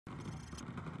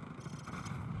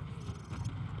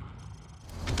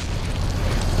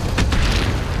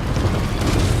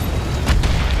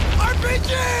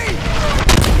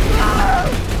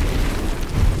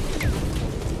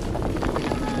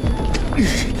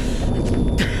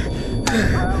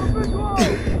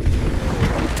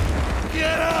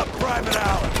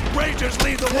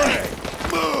the way!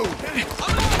 Move!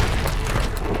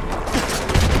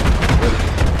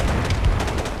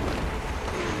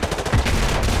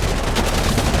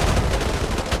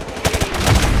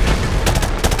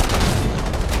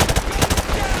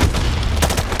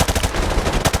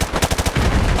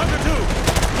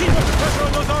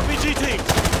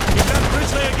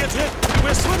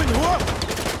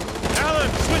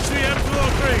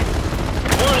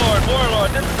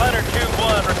 Warlord, this is Hunter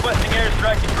 2-1, requesting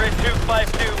airstrike to grid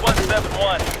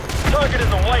 252171. Target is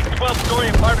a white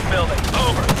 12-story apartment building.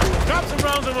 Over. Drop some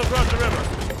rounds and we'll cross the river.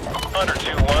 Hunter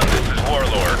 2-1, this is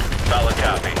Warlord. Solid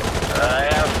copy.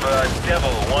 I have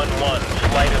Devil 1-1,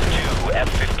 flight of 2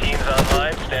 F-15s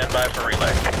online. Stand by for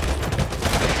relay.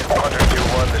 Hunter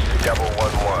 2-1, this is Devil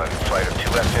 1-1, flight of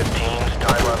 2 F-15s,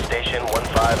 time on station 15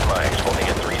 mics, holding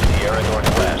at 3 Sierra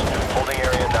Northwest, holding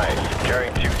area knife,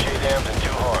 carrying 2 J-dams and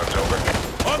 2 harms, over.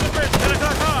 On the bridge, 10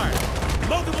 o'clock high!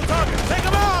 Multiple targets, take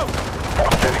them out!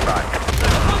 Standing by.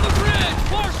 On the bridge,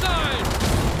 far side!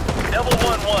 Devil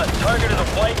 1-1, target is a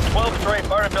white 12-story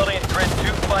apartment building at grid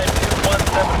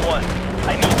 252171.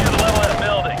 I need you to level that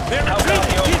building. They're How about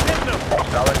the retreating, keep hitting them!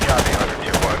 Solid copy, Hunter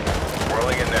 2-1.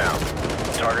 Whirling in now.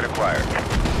 Target acquired.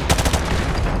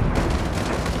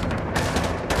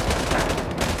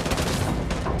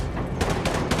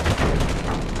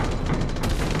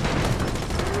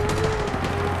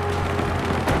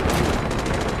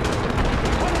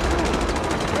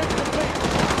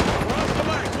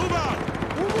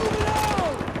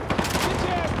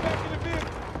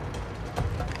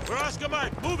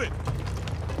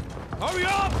 Hurry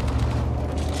up!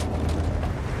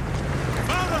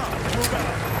 Mount up! Move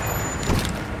out!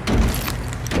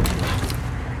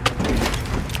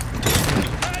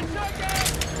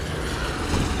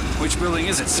 Which building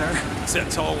is it, sir? It's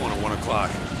that tall one at 1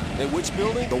 o'clock. Hey, which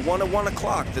building? The one at 1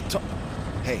 o'clock.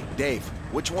 Hey, Dave,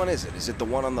 which one is it? Is it the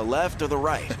one on the left or the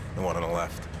right? The one on the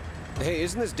left. Hey,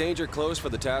 isn't this danger close for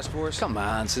the task force? Come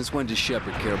on, since when does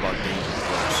Shepard care about danger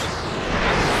close?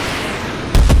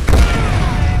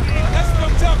 That's what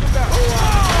I'm talking about! Oh,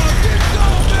 get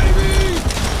going, baby!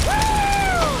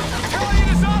 Woo! Elliot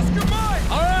is Oscar Mike!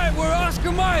 All right, we're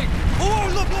Oscar Mike!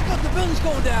 Oh, look, the building's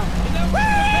going down!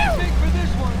 Woo! Big for this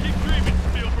one! Keep dreaming,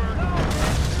 Spielberg!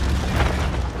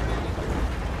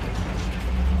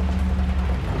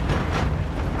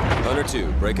 Hunter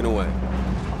 2, breaking away.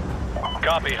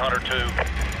 Copy, Hunter 2.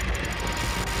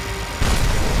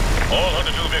 All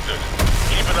Hunter 2 victors,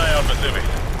 keep an eye out for civvies.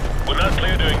 We're not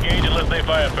clear to engage unless they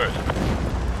fire first.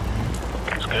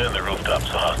 Scan the rooftops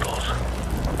for hostiles.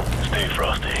 Stay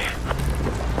frosty.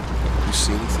 You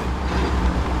see anything?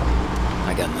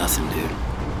 I got nothing, dude.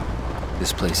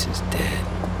 This place is dead.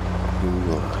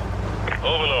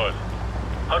 Overlord,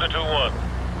 Hunter 2-1.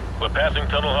 We're passing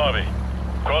Tunnel Harvey.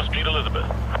 Cross Street Elizabeth.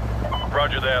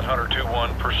 Roger that, Hunter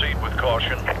 2-1. Proceed with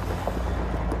caution.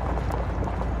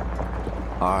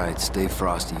 All right, stay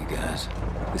frosty, you guys.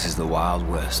 This is the Wild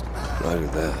West. Roger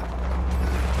that.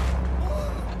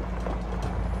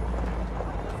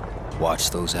 Watch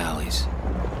those alleys.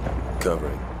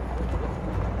 Covering.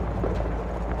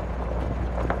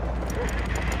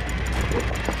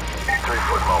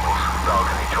 Three-foot mobiles.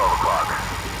 Balcony, 12 o'clock.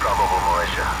 Probable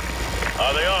militia.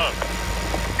 Are they armed?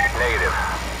 Negative.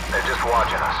 They're just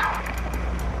watching us.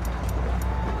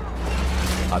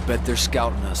 I bet they're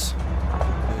scouting us.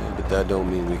 Yeah, but that don't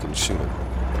mean we can shoot them.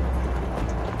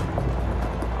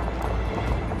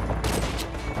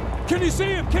 Can you see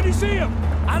him? Can you see him?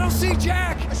 I don't see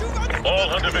Jack! All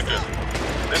Hunter victors.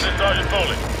 This is Sergeant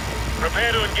Foley.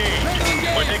 Prepare to engage.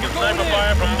 We're taking sniper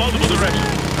fire from multiple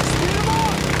directions.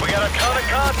 We got a ton of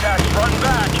contacts front and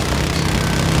back.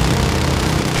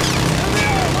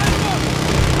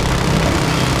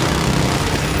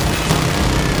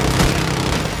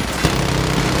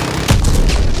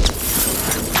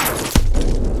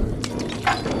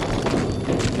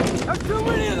 There's too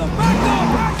many of them! Back up!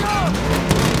 Back up!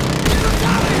 Get us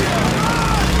out of here!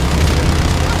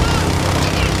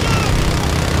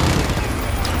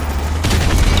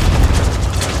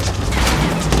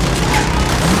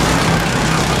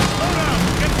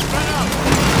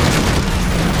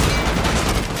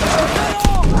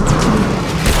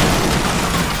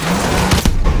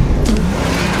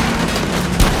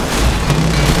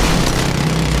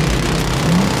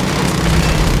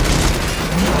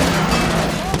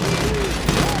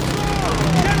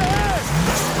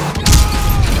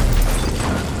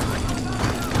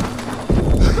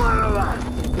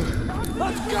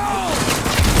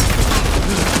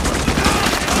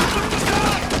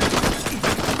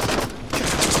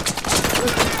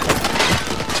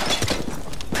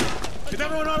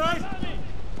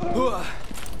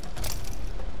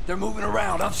 They're moving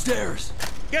around upstairs.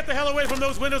 Get the hell away from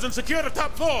those windows and secure the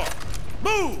top floor!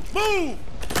 Move! Move!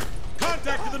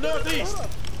 Contact to the northeast!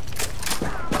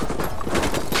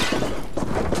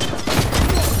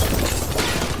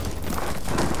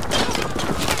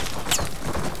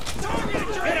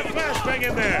 Get a flashbang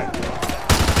in there!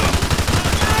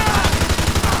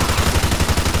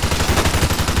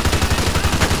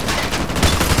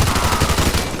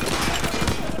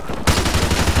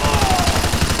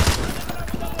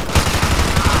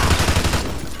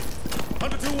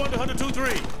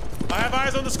 I have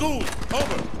eyes on the school.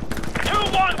 Over.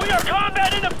 2-1, we are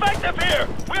combat ineffective here!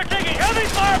 We are taking heavy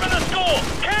fire from the school!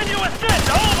 Can you assist?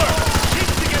 Over! Keep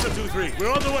it together, 2-3.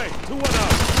 We're on the way. 2-1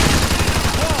 out.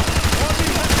 Paul,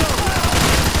 let's go.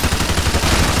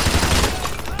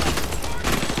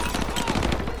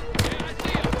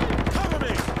 Cover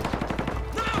me!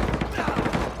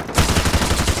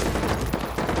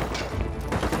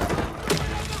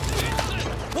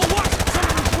 Well, watch!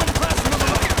 Someone's twin classroom on the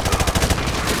left!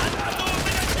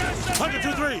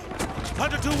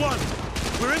 102-1.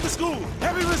 We're in the school.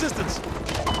 Heavy resistance.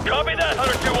 Copy that,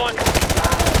 102-1.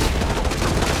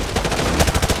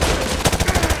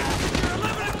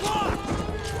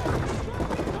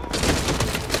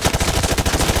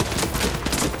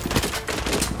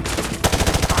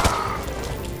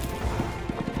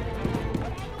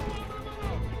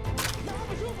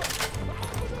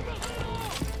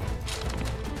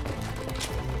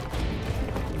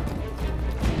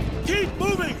 Keep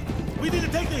moving! We need to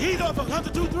take the heat off of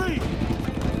 102-3.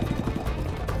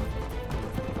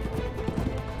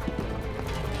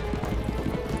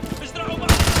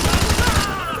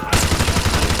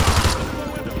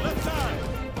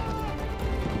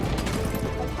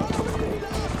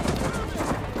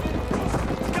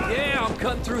 Yeah, I'm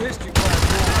cutting through history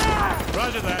class.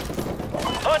 Roger that.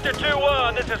 Hunter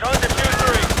 2-1, this is Hunter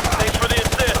 2-3. Thanks for the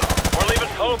assist. We're leaving.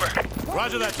 Over.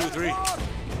 Roger that, 2-3.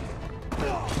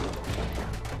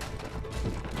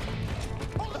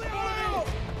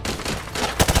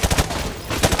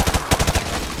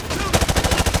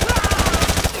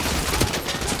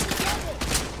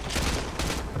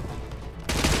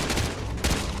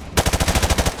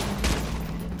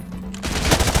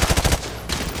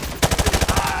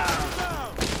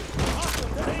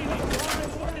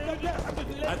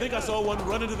 I think I saw one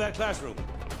run into that classroom.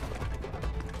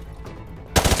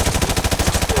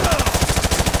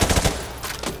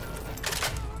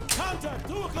 Contact,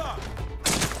 2 o'clock.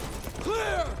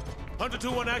 Clear! Hunter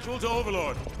 2-1 actual to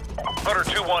Overlord. Hunter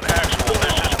 2-1 actual,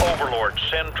 this is Overlord.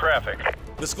 Send traffic.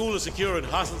 The school is secure and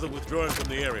hostiles are withdrawing from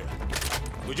the area.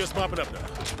 We're just mopping up now.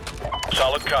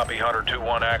 Solid copy, Hunter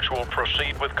 2-1 actual.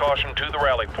 Proceed with caution to the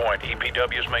rally point.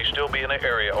 EPWs may still be in the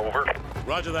area, over.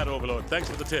 Roger that, Overlord. Thanks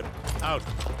for the tip. Out.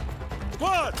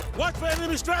 Squad, watch for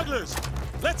enemy stragglers.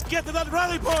 Let's get to that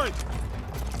rally point.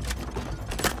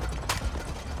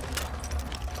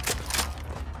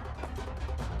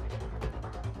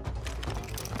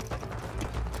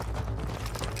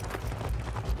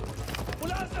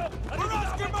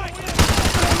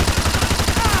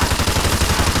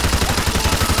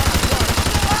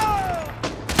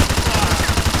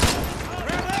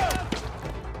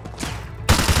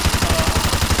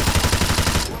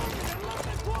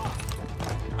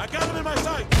 I got him in my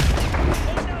sight.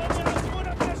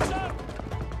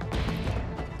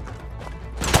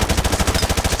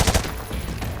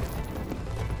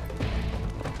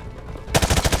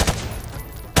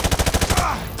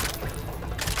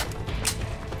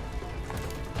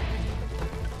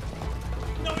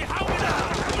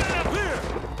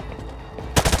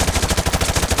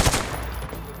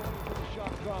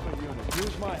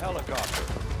 Use my helicopter.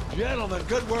 Gentlemen,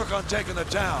 good work on taking the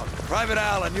town. Private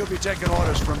Allen, you'll be taking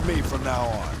orders from me from now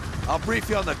on. I'll brief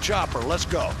you on the chopper. Let's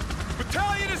go.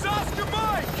 Battalion is Oscar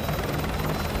Mike!